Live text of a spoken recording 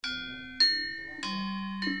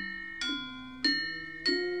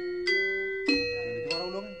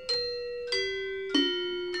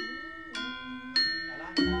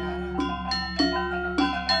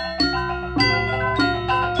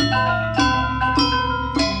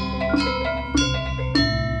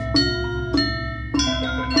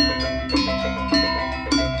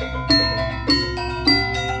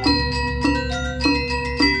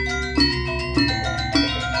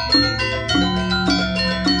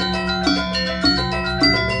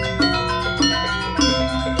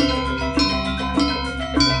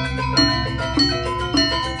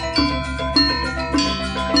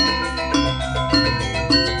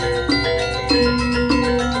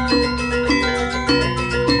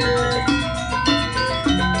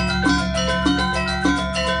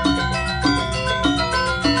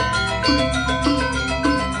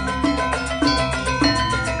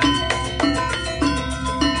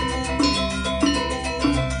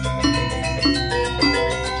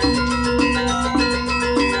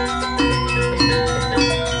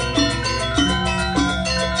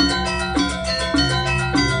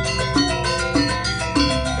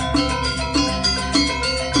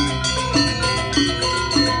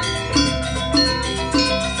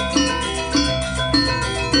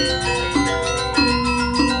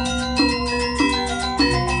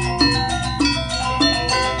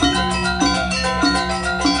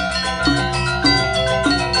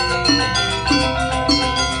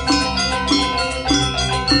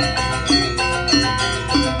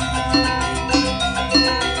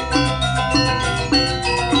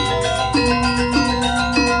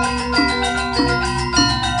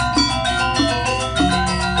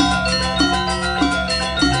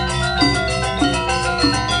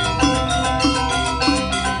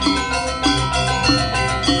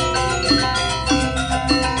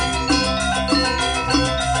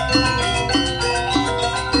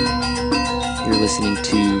listening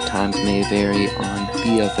to Times May Vary on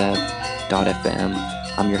BFF.FM.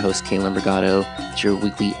 I'm your host, Kalen Brigado. It's your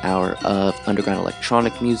weekly hour of underground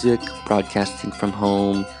electronic music, broadcasting from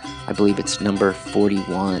home. I believe it's number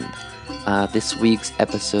 41. This week's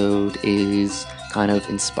episode is kind of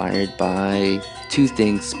inspired by two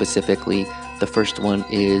things specifically. The first one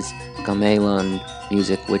is gamelan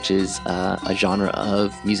music, which is a genre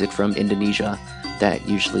of music from Indonesia that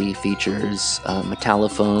usually features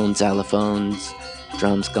metallophones, xylophones,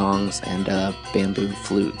 drums, gongs, and bamboo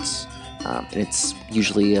flutes. And it's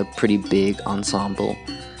usually a pretty big ensemble.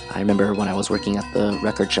 I remember when I was working at the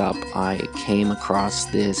record shop, I came across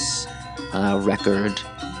this record.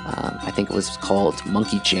 I think it was called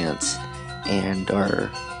Monkey Chants, and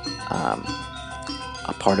are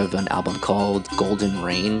a part of an album called Golden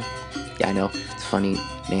Rain. Yeah, I know, it's a funny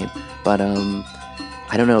name, but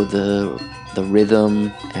I don't know, the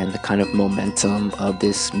rhythm and the kind of momentum of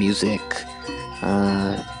this music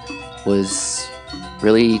was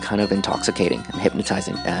really kind of intoxicating and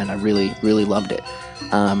hypnotizing, and I really, really loved it.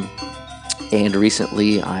 And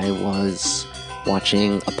recently I was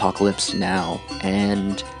watching Apocalypse Now,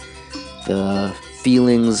 and the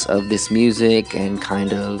feelings of this music and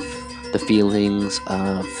kind of the feelings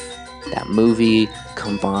of that movie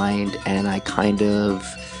combined, and I kind of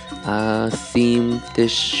themed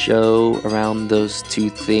this show around those two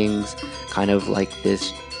things, kind of like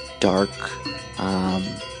this dark,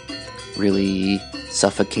 really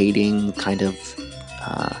suffocating kind of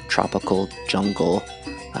tropical jungle,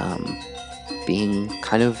 being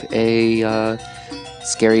kind of a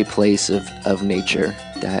scary place of nature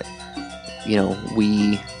that, you know,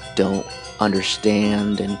 we don't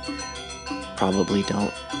understand and probably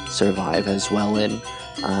don't survive as well in,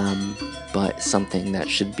 but something that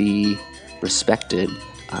should be respected,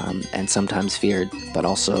 and sometimes feared, but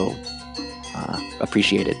also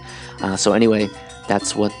appreciated. So anyway,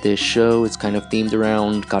 that's what this show is kind of themed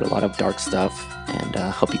around. Got a lot of dark stuff, and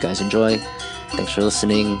hope you guys enjoy. Thanks for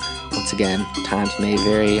listening. Once again, times may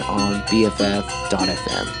vary on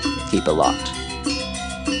BFF.FM. Keep it locked.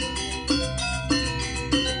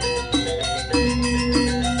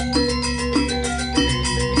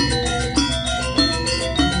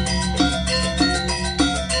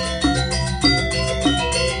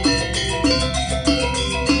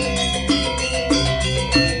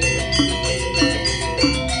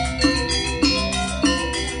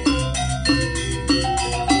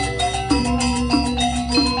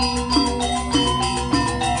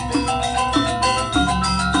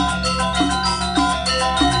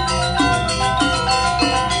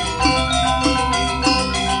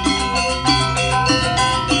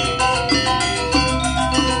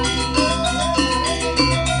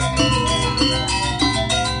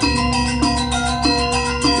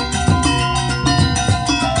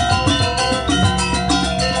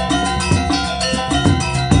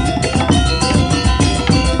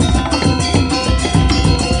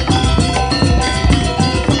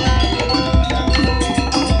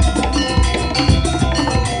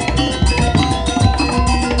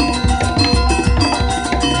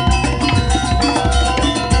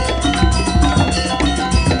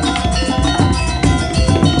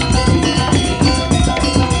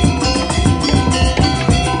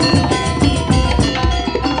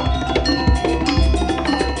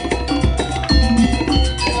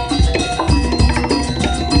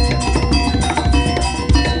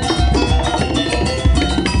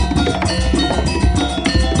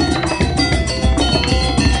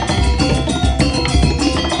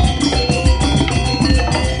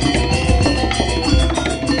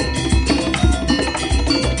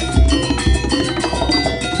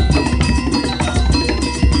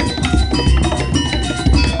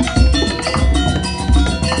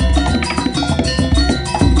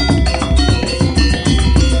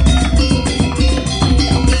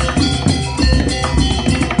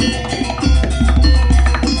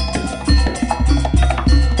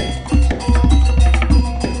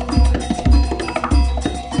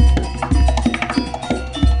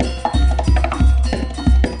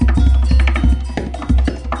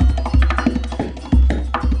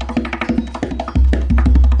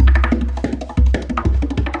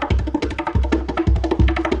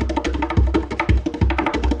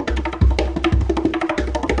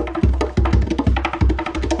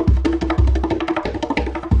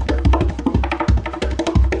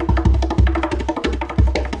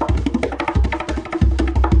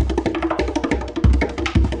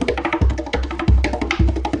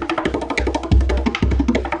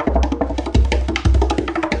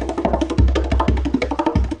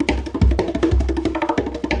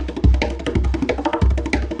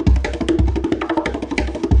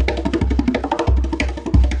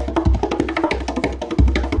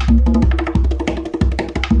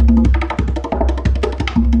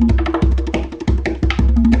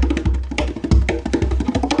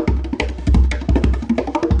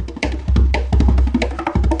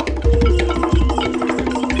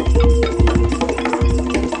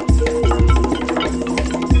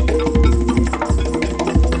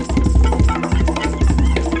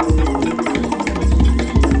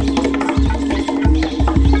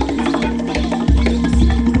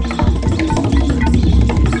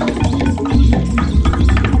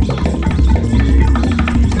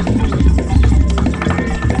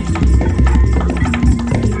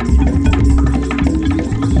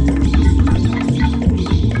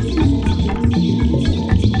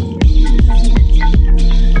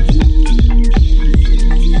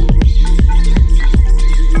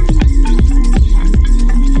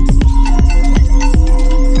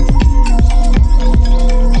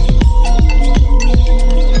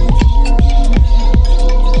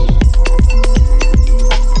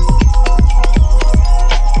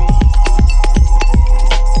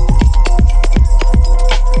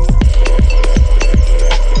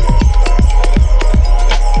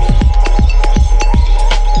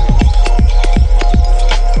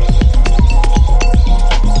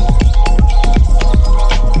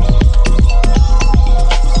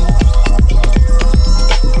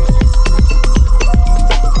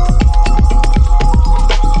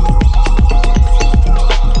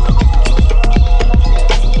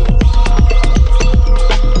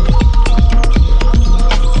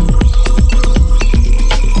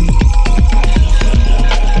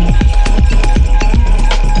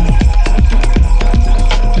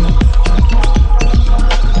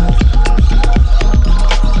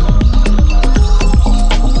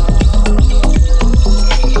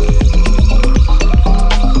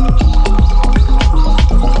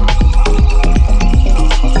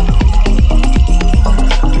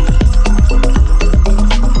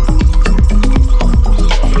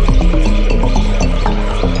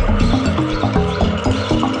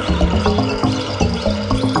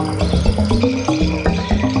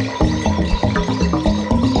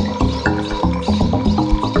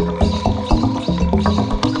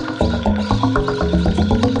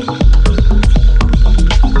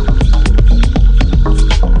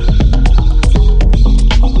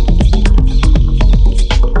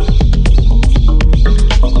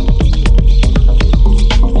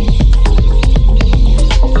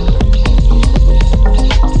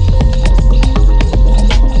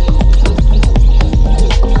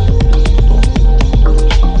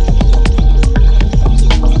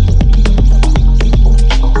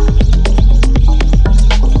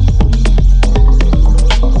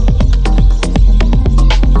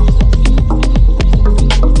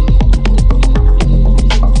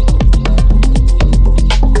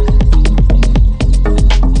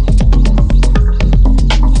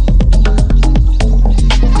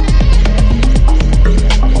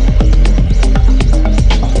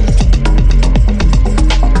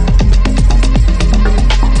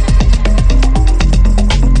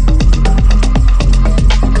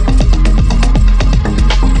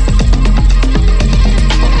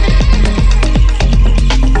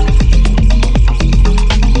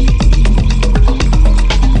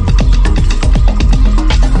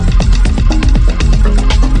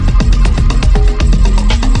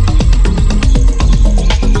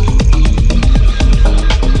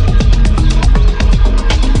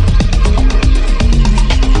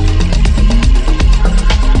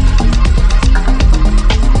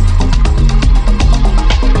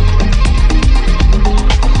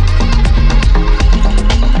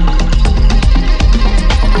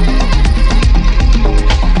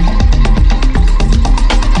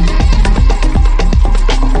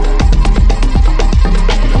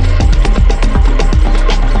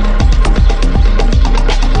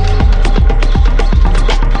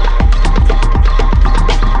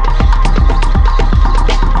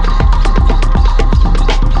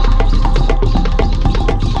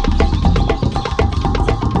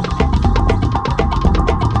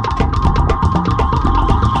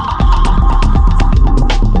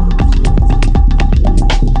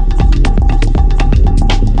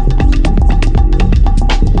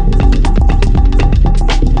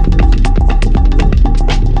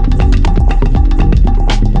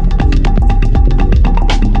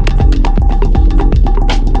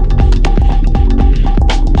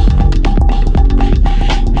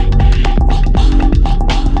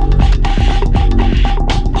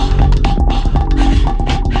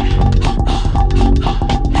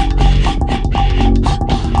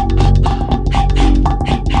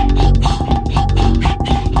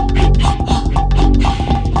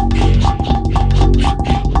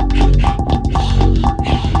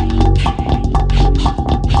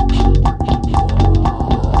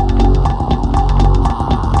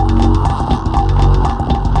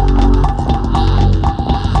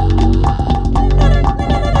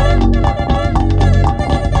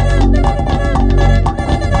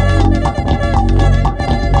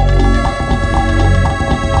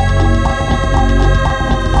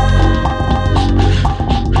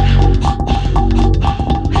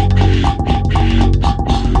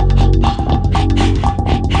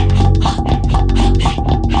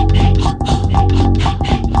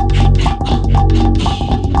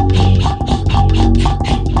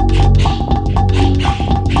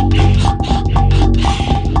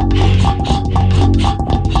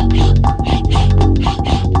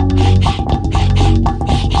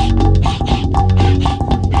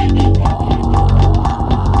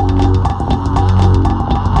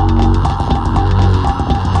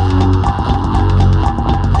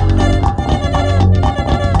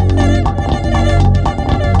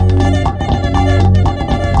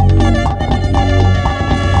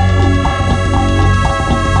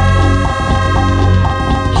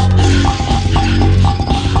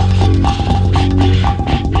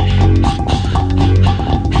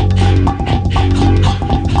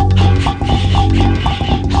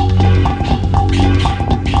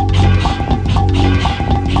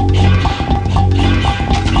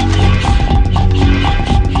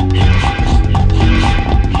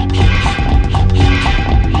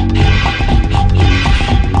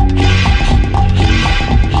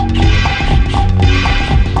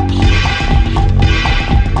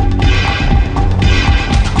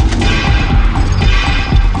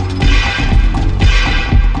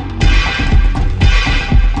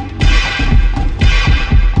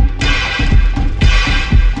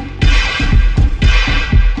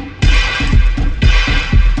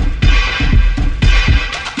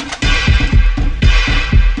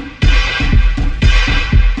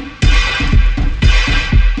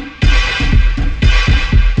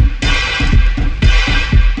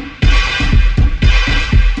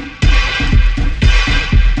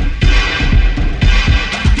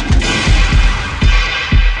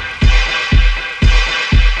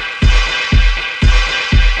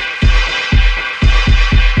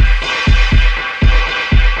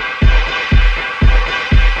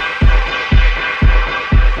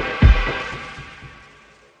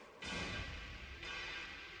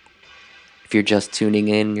 If you're just tuning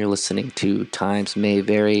in, you're listening to Times May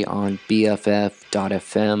Vary on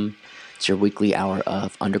BFF.fm. It's your weekly hour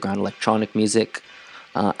of underground electronic music.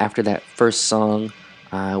 After that first song,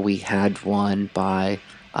 we had one by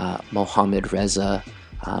Mohammad Reza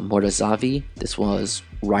Mortazavi. This was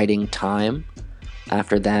Writing Time.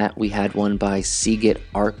 After that, we had one by Sigit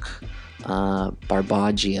Arc,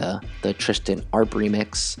 Barbagia, the Tristan Arp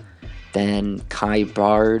remix. Then Kai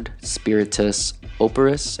Bard, Spiritus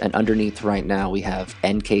Operus. And underneath right now, we have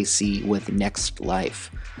NKC with Next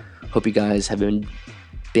Life. Hope you guys have been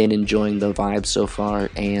enjoying the vibe so far,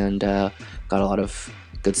 and got a lot of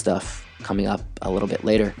good stuff coming up a little bit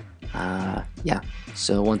later.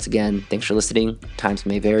 So once again, thanks for listening. Times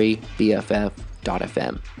may vary,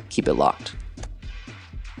 BFF.fm. Keep it locked.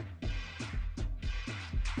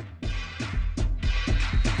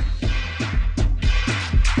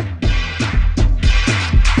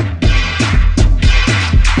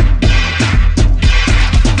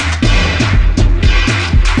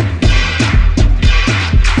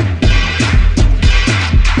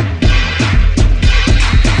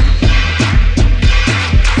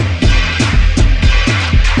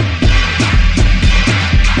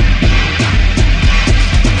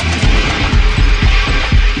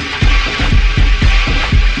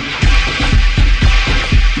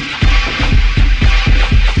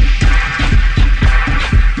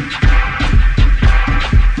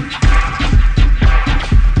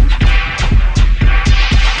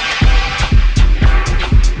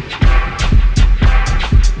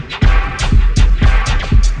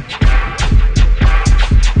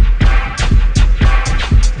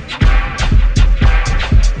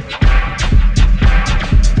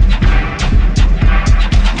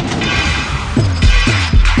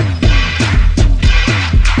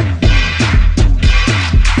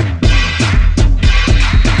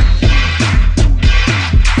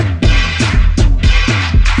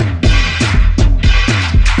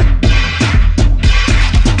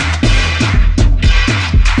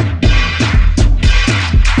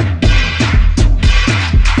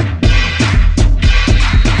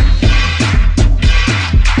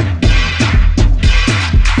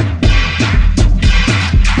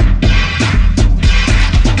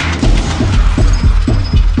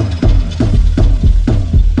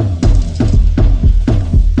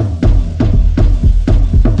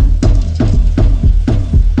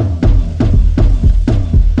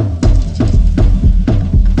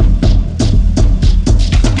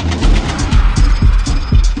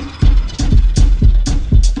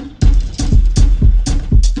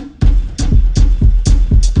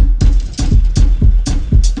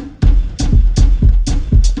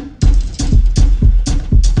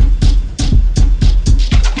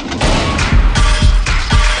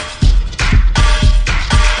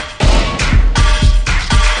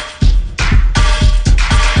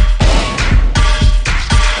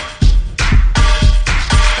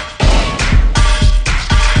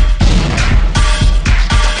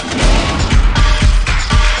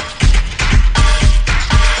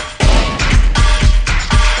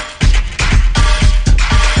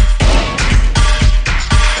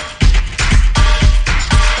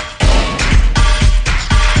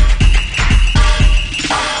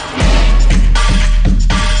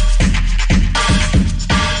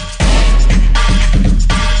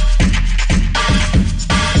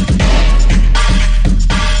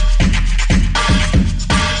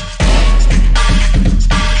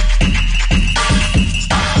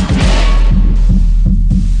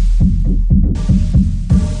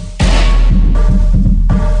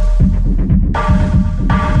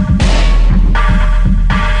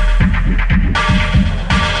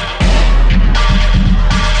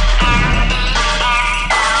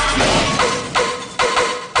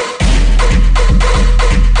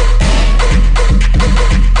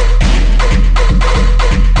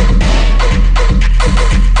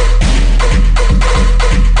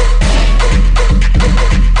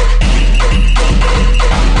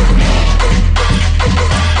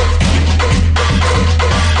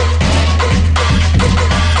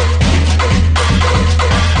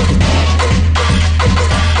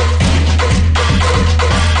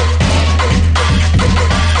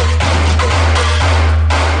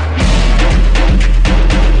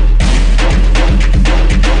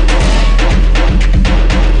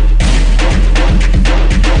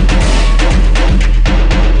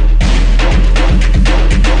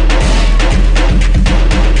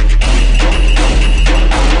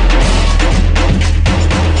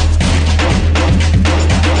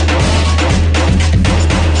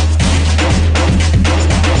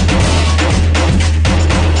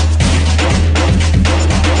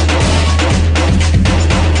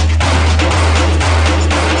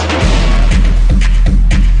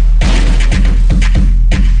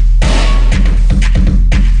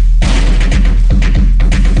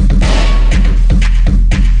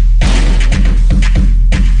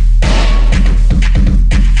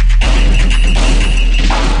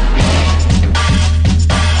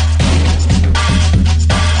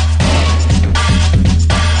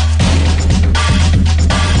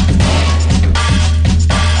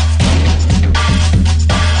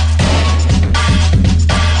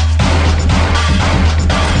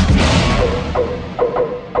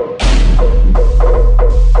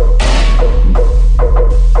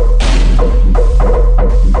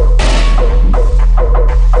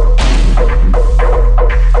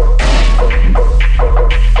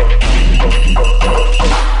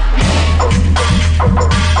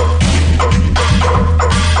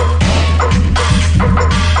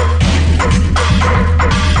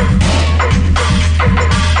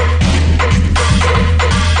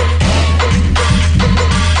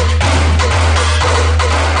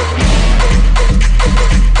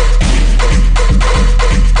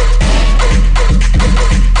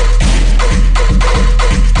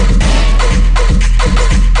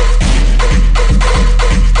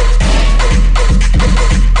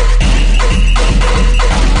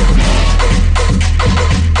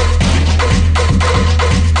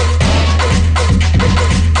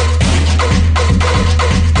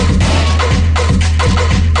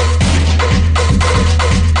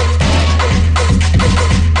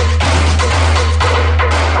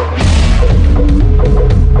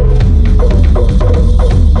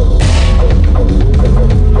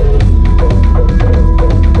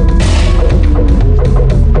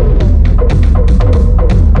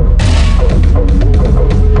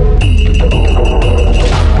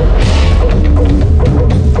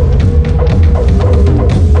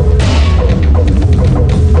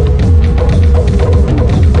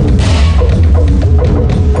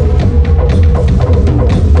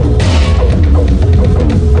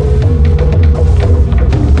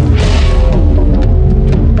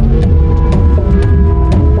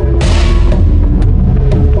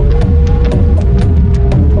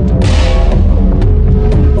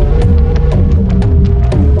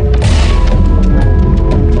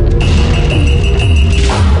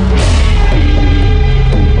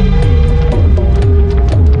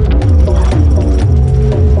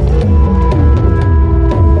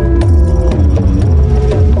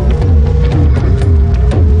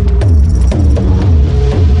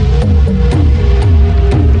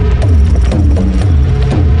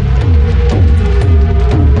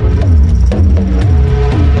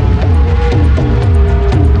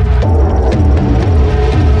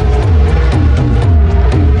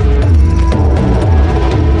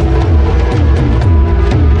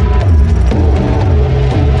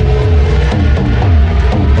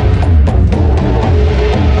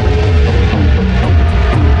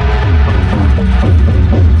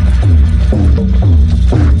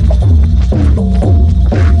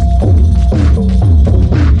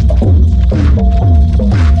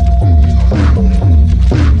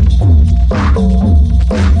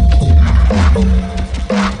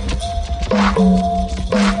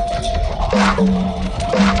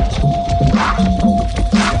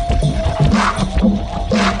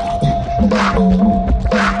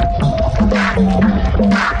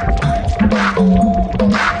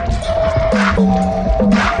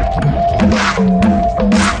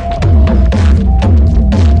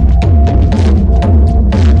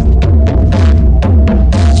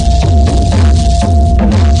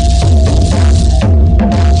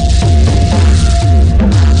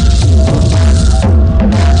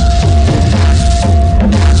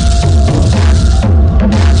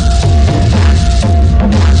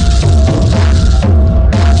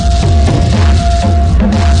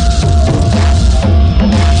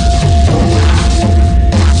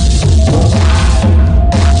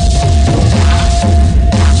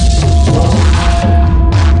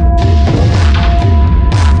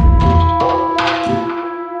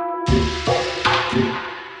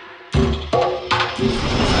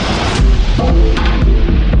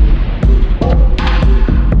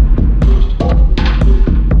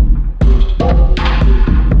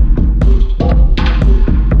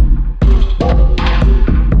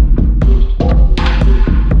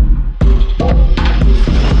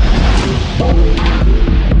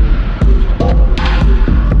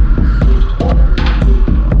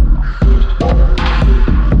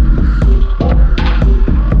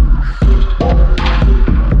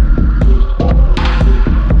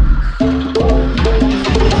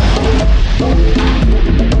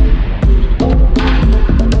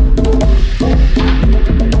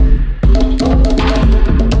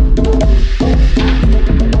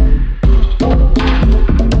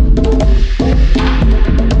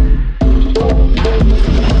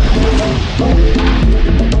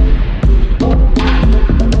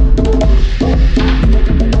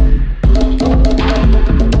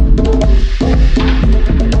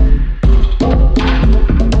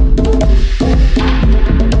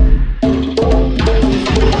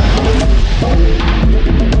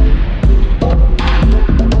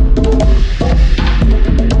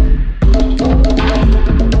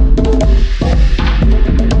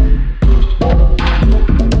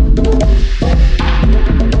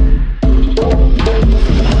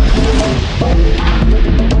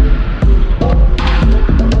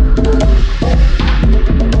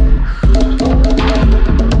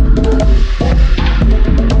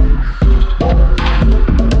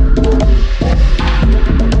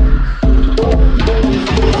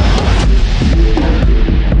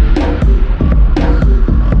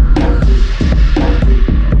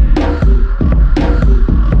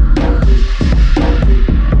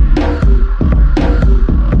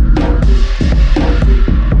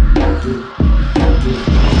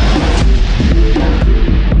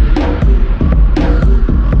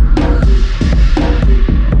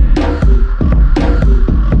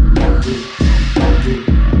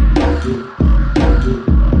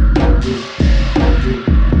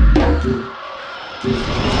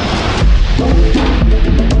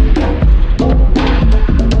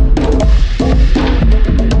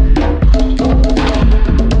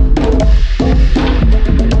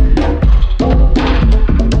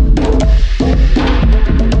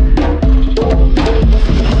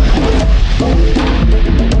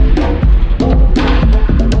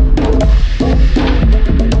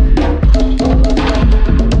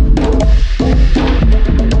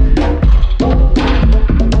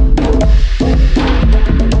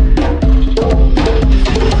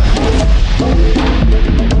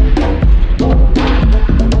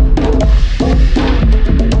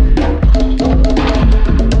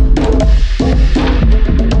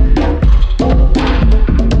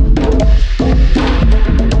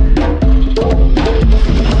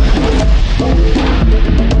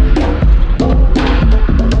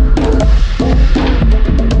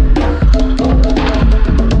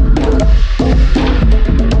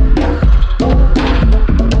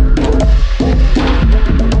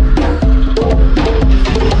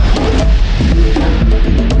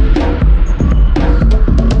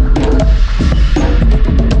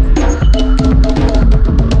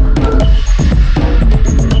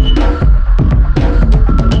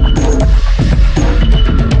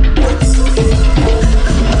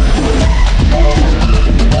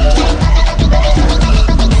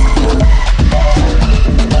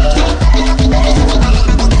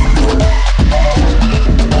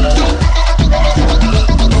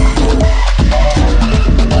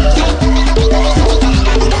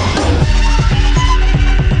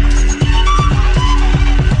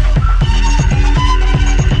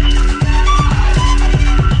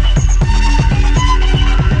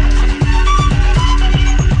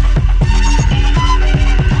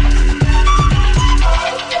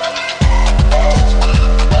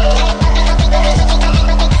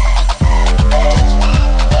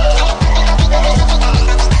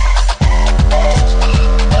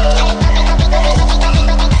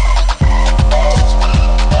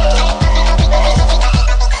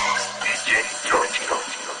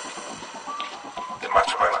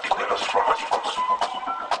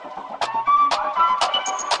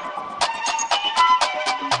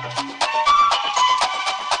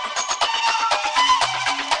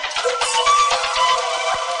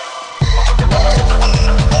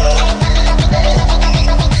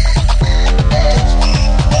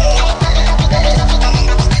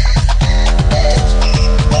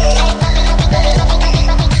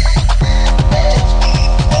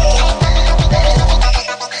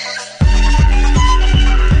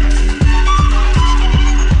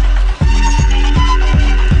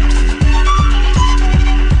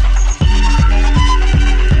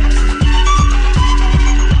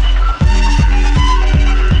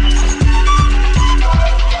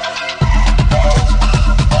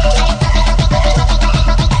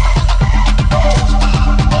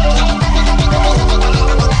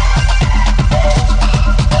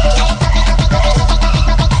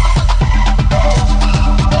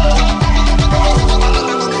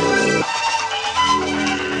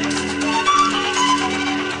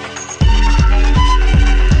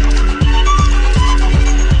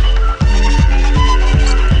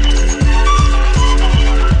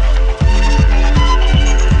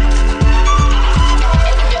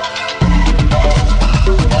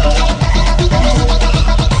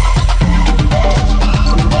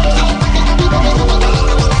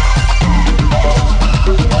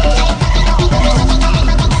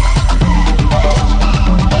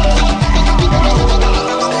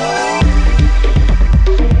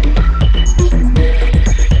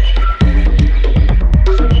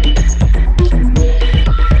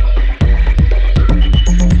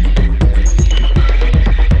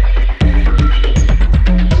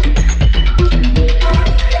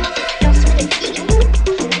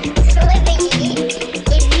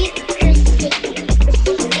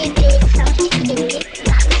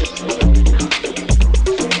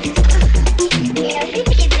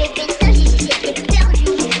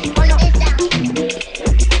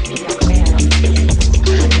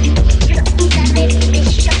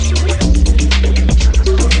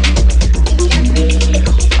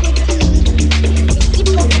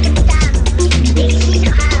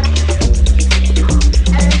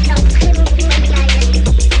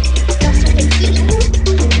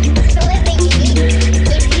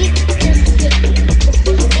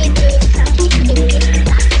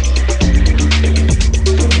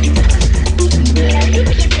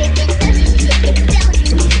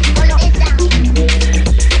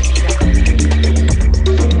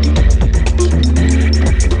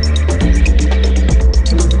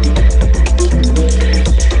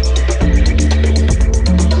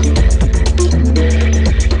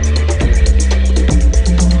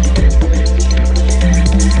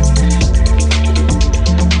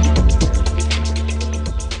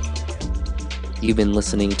 You've been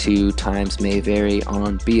listening to Times May Vary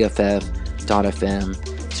on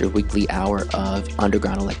BFF.FM. It's your weekly hour of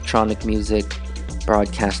underground electronic music,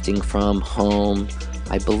 broadcasting from home.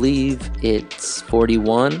 I believe it's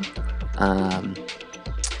 41.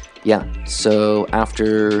 So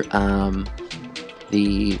after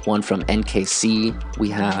the one from NKC, we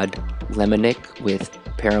had Lemonic with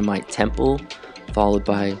Paramite Temple, followed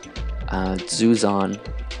by Zuzan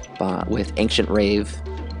with Ancient Rave,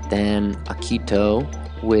 then Akito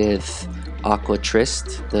with Aqua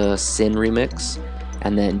Trist, the Sin remix,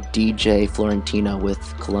 and then DJ Florentina with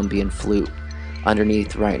Colombian Flute.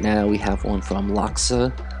 Underneath right now we have one from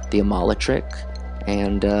Loxa, the Amalatrick,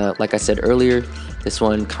 and like I said earlier, this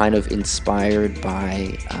one kind of inspired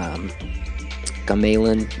by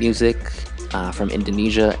gamelan music from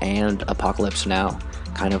Indonesia and Apocalypse Now,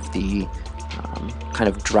 kind of the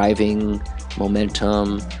driving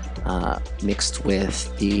momentum mixed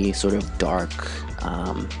with the sort of dark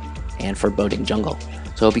and foreboding jungle.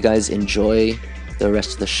 So I hope you guys enjoy the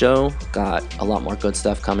rest of the show. Got a lot more good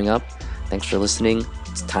stuff coming up. Thanks for listening.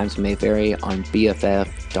 It's Times May Vary on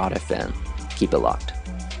BFF.FM. Keep it locked.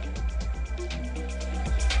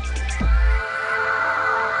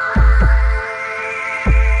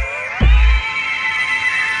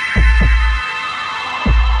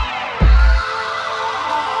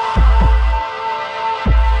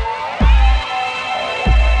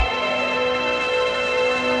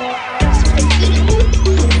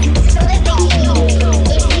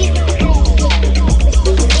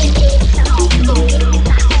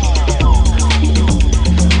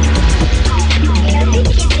 Yeah.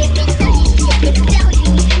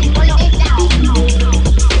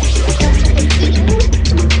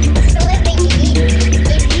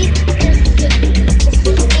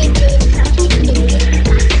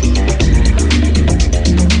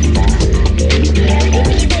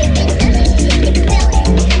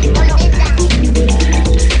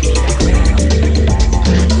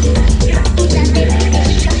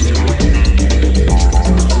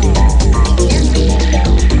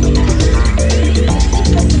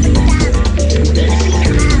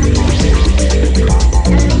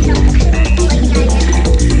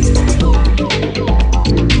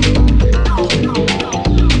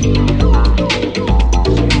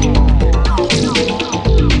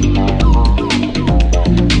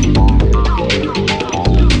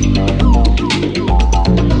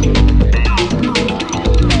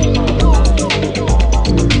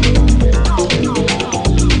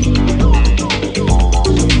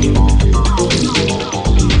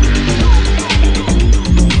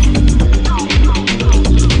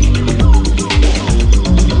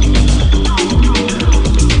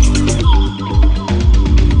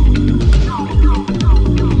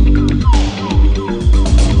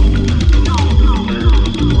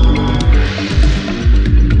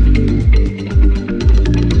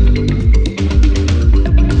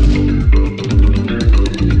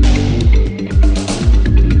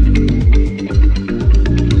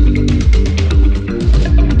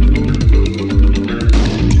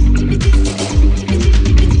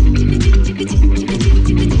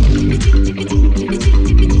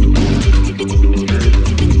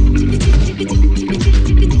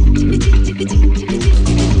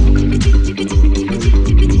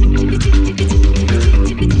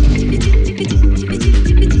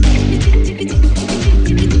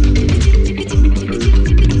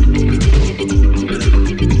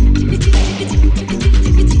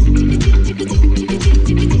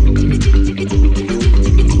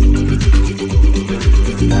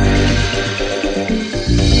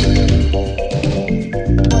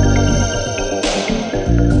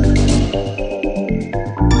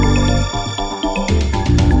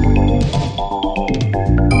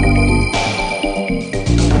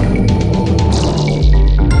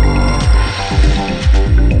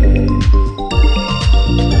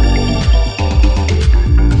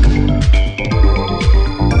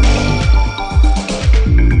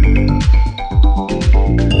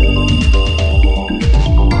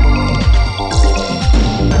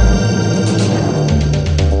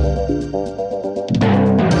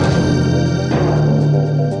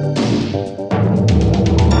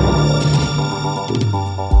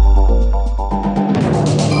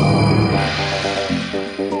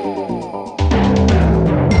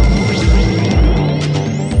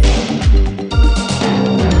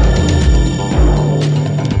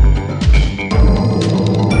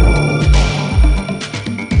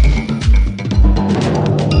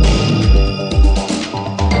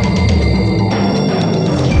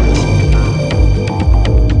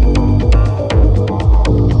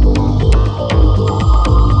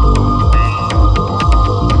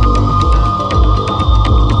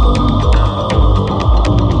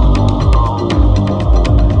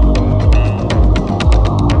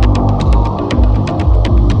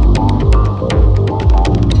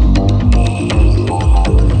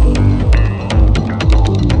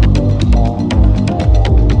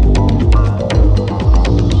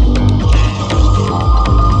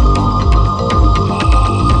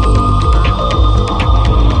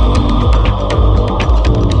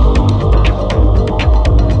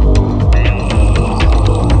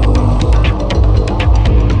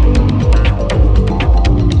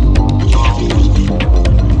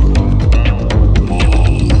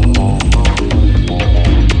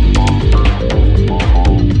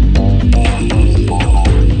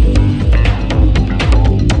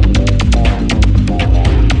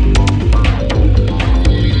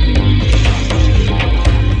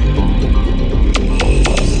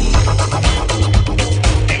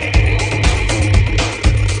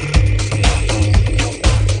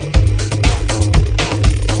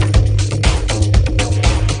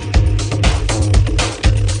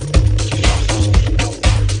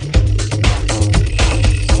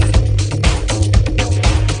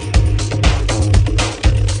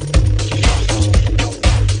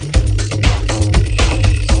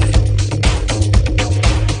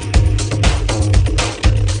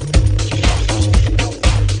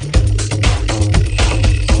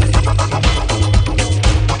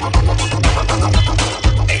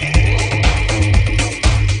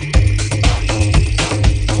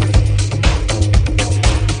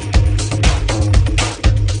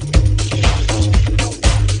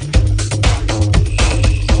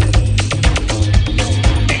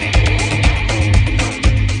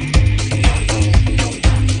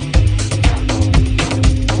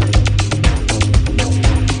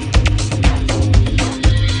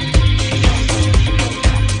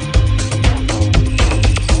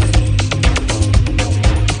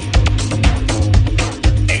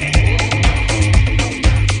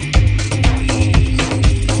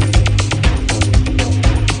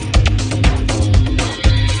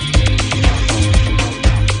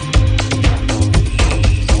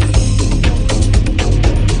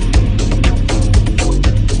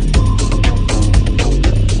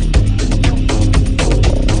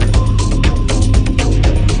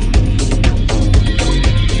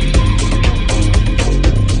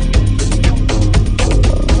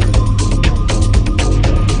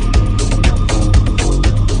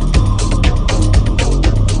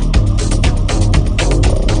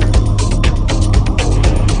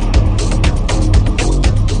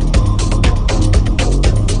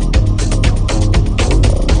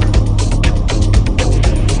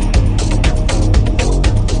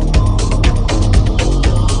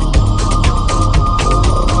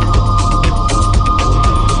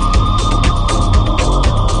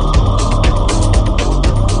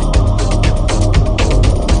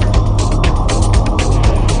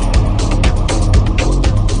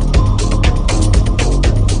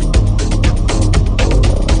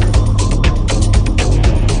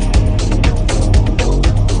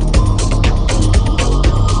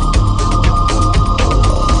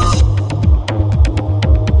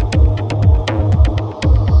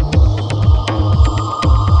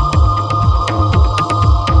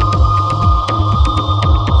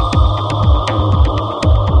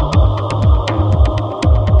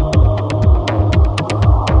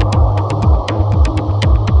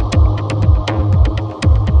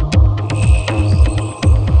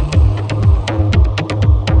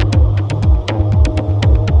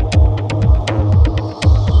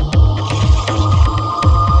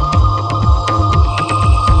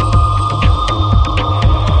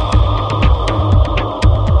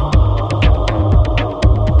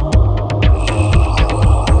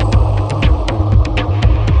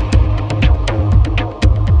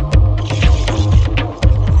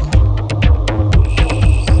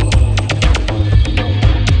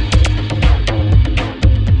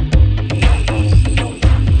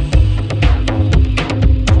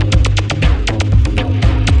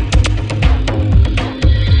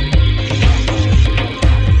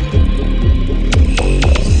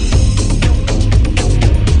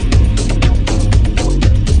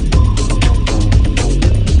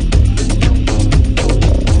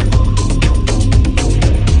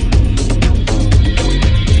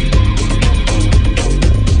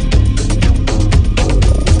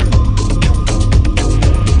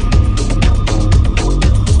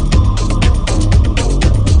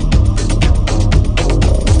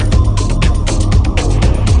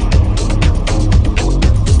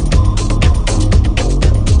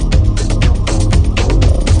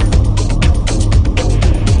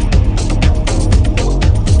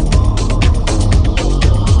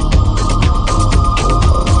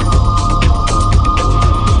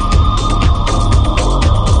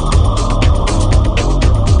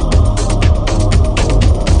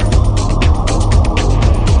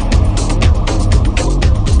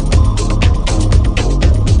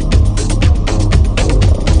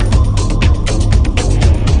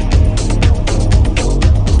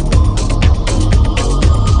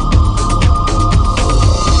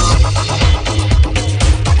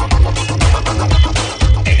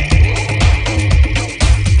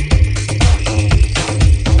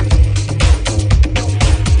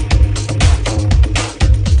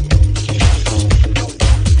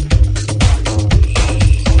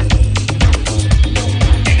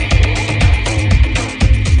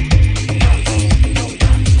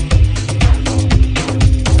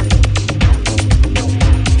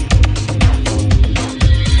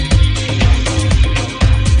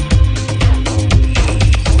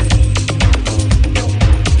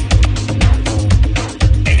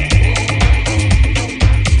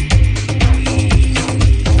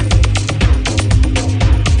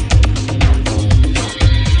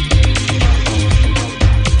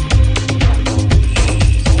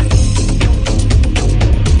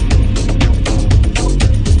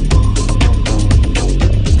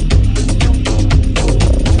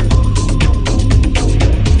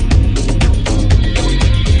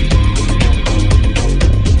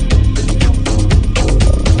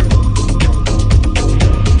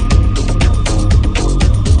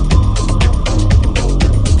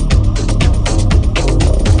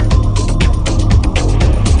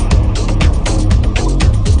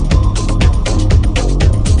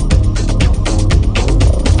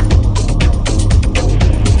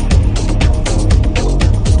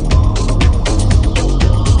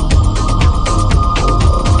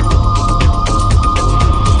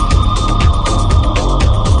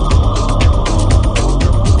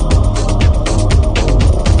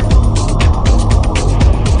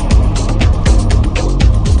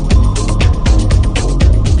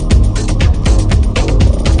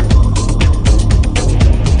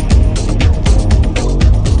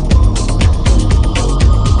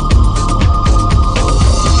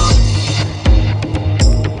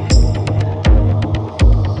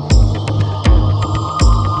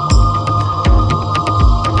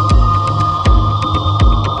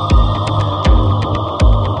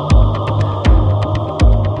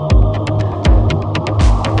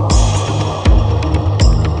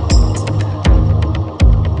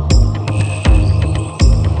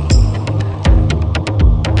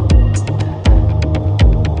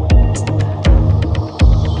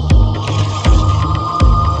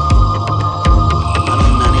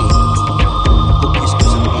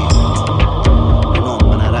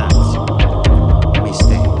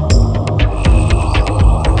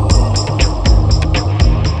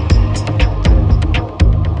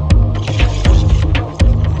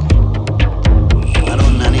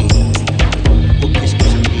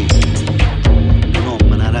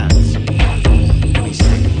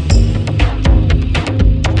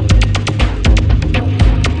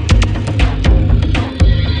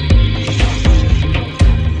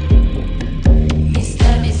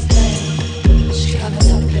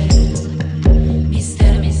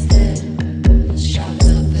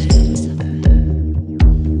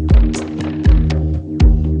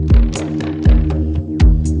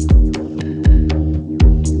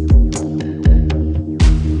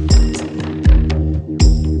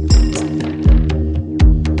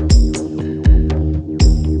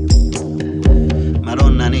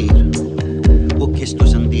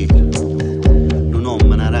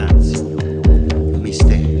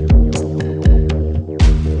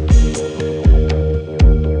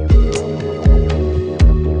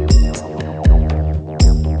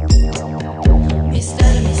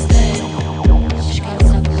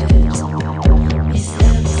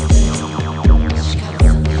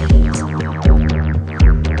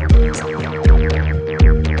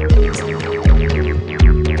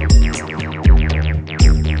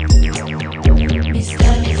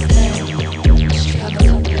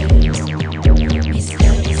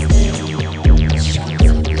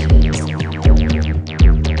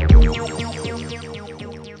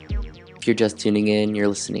 you're just tuning in, you're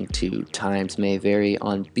listening to Times May Vary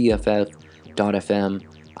on BFF.fm.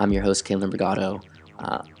 I'm your host, Kalen Brigado.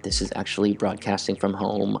 This is actually broadcasting from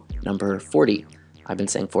home number 40. I've been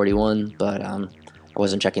saying 41, but I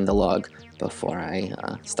wasn't checking the log before I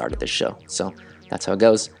started this show, so that's how it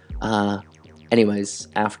goes. Anyways,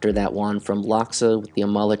 after that one from Loxa with the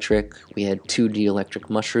Amala Trick, we had 2D Electric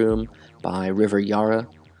Mushroom by River Yara,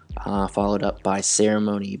 followed up by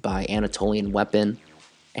Ceremony by Anatolian Weapon,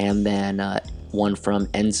 and then one from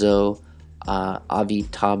Enzo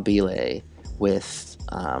Avitabile with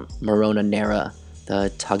Morona Nera,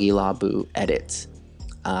 the Tagilabu edit.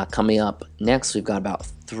 Coming up next, we've got about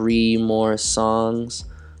 3 more songs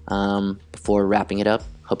before wrapping it up.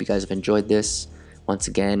 Hope you guys have enjoyed this. Once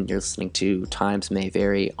again, you're listening to Times May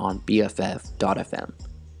Vary on BFF.fm.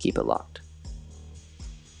 Keep it locked.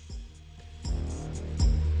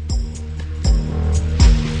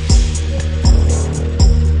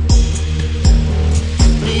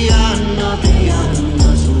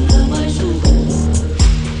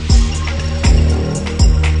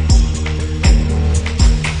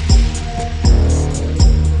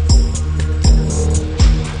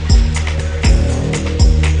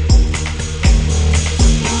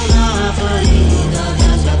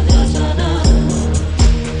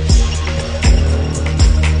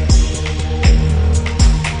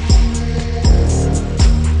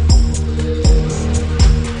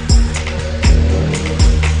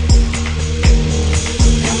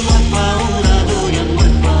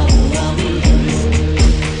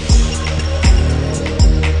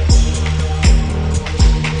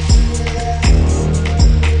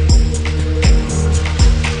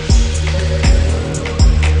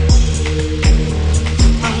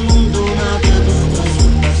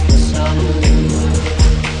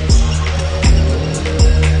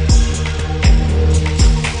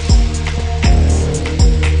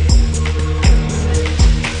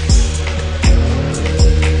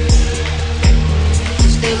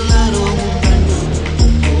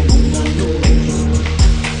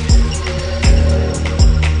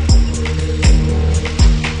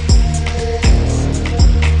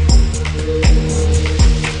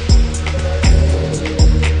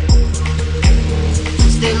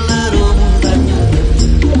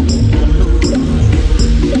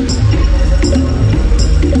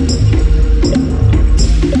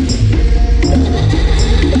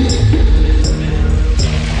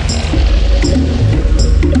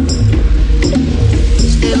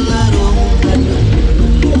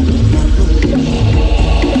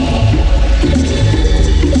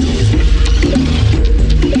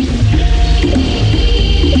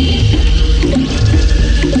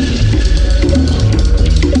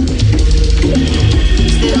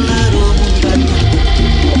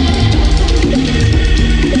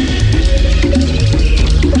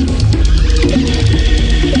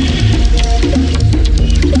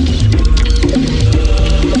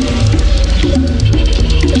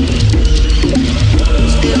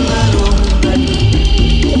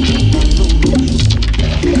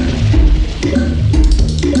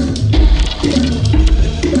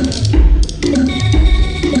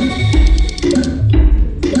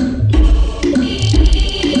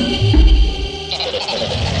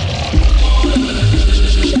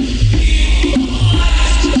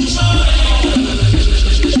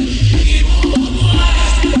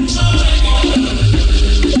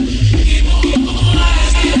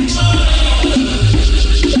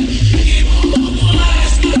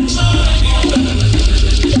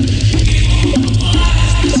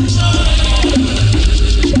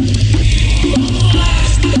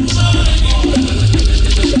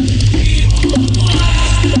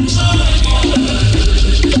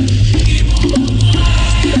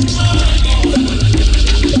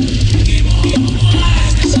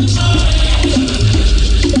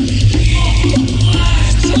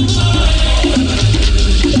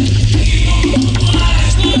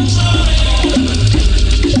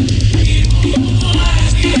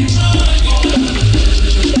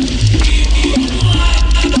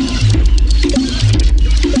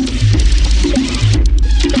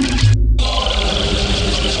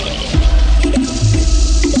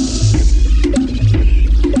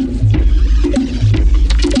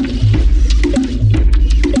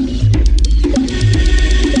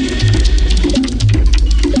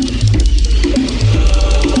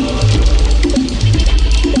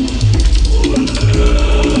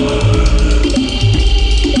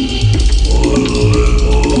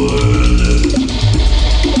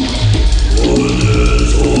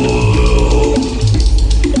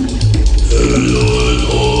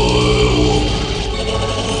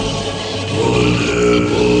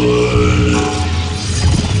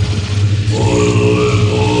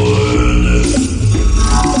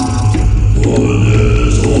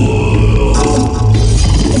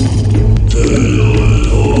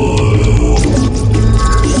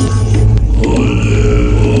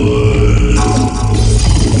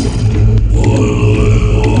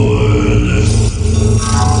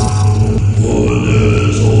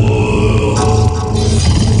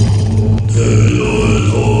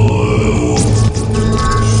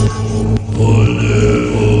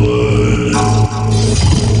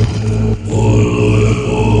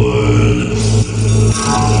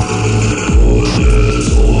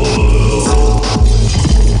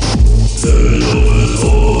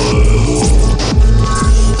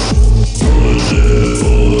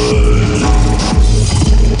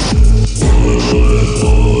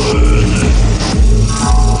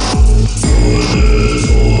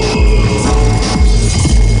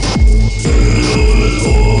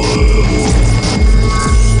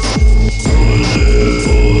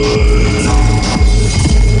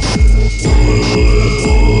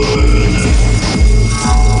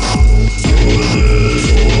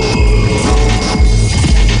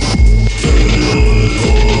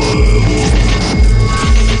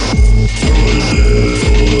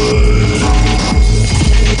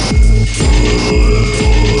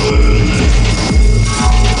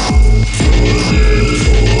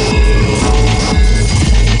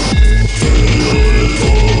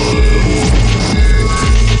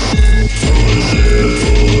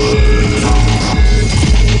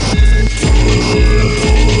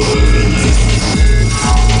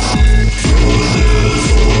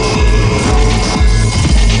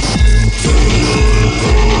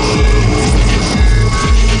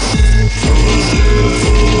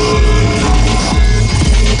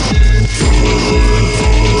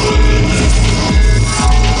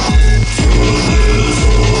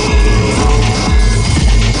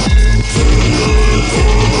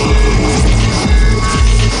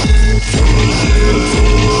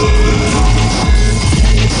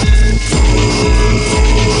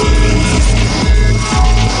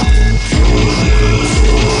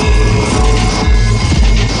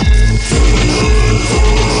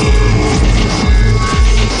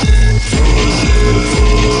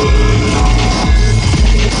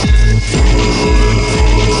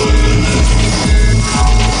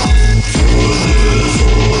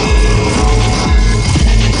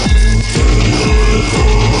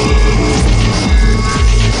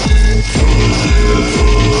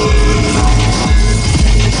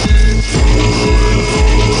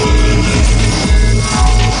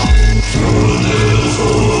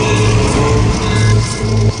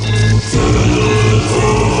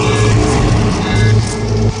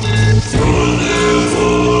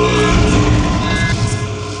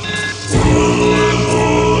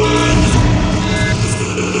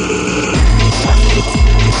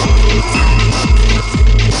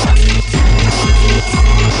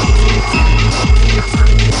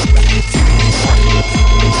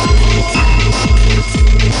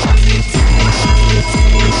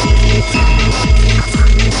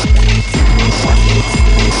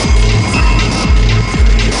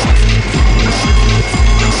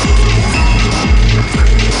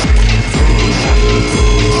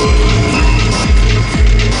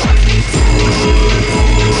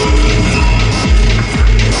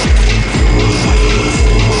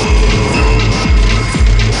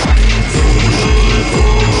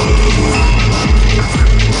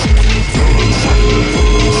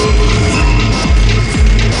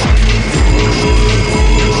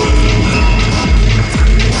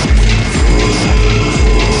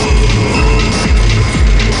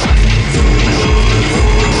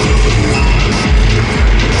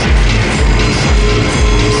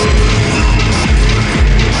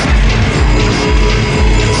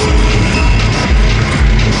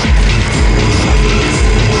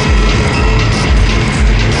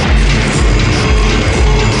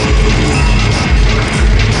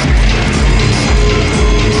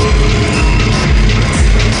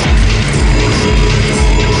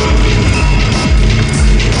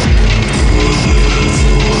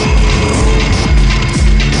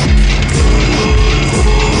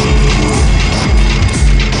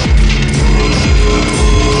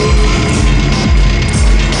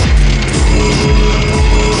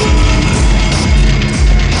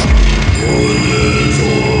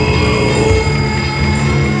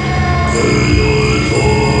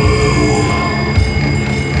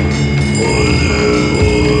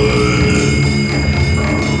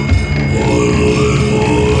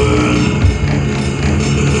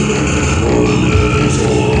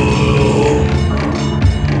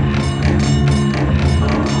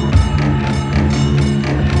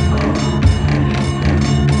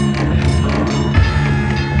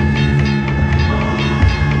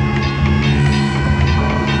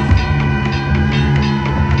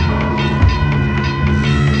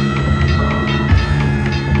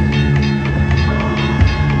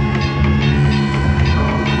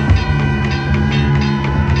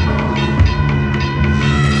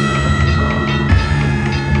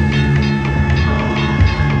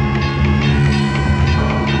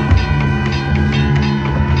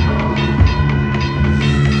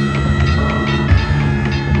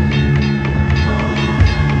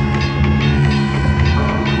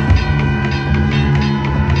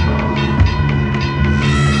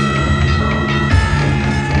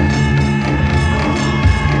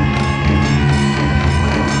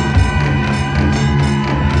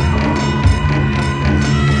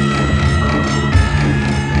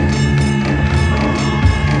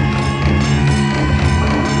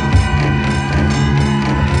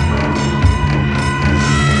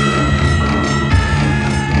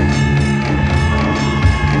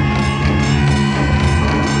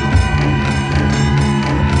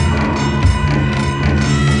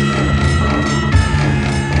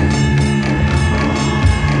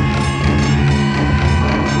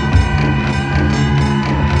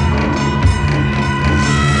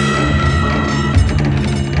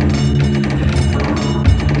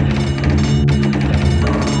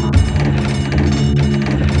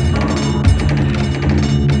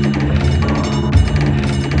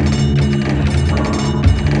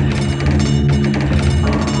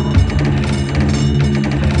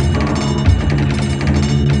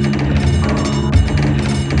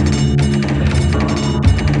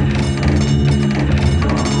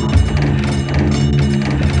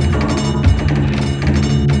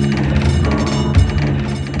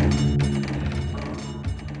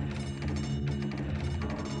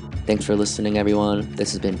 Thanks for listening, everyone.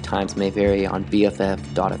 This has been Times May Vary on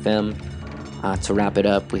BFF.fm. To wrap it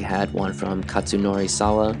up, we had one from Katsunori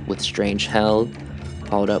Sawa with Strange Hell,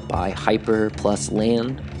 followed up by Hyper plus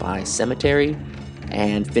Land by Cemetery,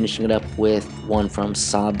 and finishing it up with one from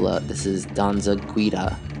Sabla. This is Danza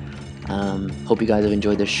Guida. Hope you guys have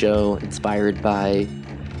enjoyed this show, inspired by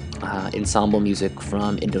ensemble music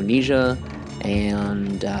from Indonesia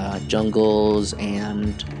and jungles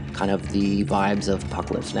and kind of the vibes of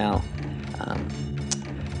Apocalypse Now.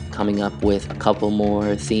 Coming up with a couple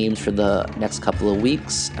more themes for the next couple of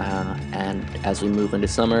weeks, and as we move into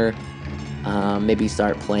summer, maybe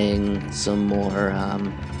start playing some more,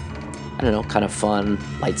 kind of fun,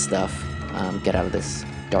 light stuff, get out of this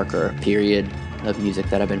darker period of music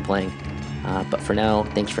that I've been playing. But for now,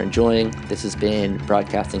 thanks for enjoying. This has been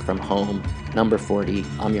Broadcasting from Home, number 40.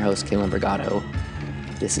 I'm your host, Kalen Brigado.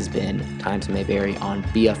 This has been Times May Vary on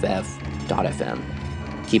BFF.fm.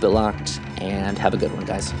 Keep it locked, and have a good one,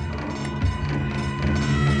 guys.